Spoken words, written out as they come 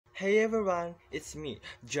Hey everyone, it's me,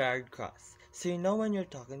 Gerald Cross. So you know when you're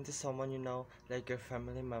talking to someone you know, like your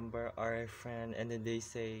family member or a friend, and then they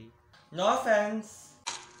say, "No offense."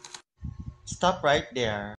 Stop right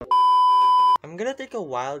there. I'm gonna take a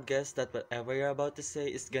wild guess that whatever you're about to say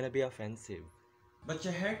is gonna be offensive. But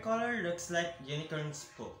your hair color looks like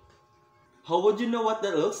unicorn's poop. How would you know what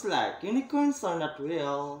that looks like? Unicorns are not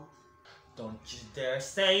real. Don't you dare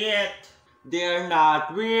say it! They're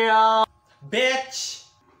not real! Bitch!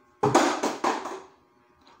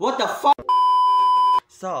 What the fuck?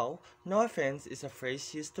 So, no offense is a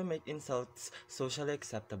phrase used to make insults socially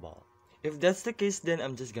acceptable. If that's the case, then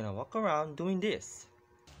I'm just gonna walk around doing this.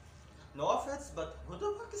 No offense, but who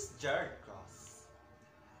the fuck is Jared Cross?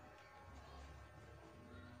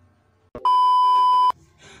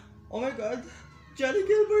 Oh my god, Johnny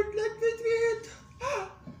Gilbert let me tweet!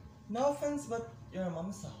 No offense, but your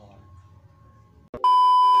mom's a whore.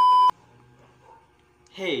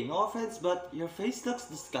 Hey, no offense, but your face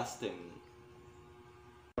looks disgusting.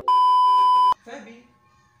 Febby,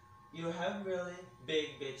 you have really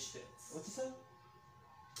big bitch tits. What you say?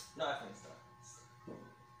 No offense, no.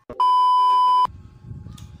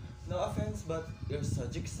 No offense, but your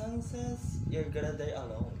Sojik son says you're gonna die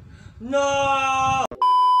alone. No!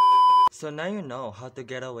 So now you know how to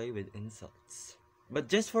get away with insults. But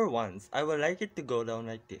just for once, I would like it to go down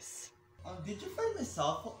like this. Did you find my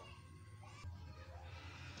cell phone?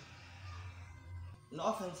 No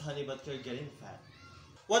offense, honey, but you're getting fat.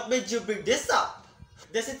 What made you bring this up?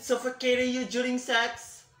 Does it suffocate you during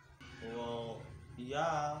sex? Well,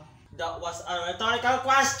 yeah. That was a rhetorical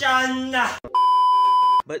question!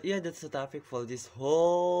 But yeah, that's the topic for this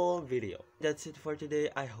whole video. That's it for today.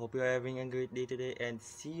 I hope you're having a great day today and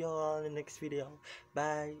see you all in the next video.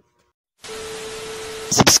 Bye!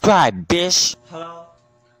 Subscribe, bitch! Hello?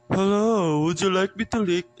 Hello, would you like me to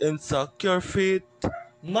lick and suck your feet?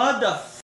 Mother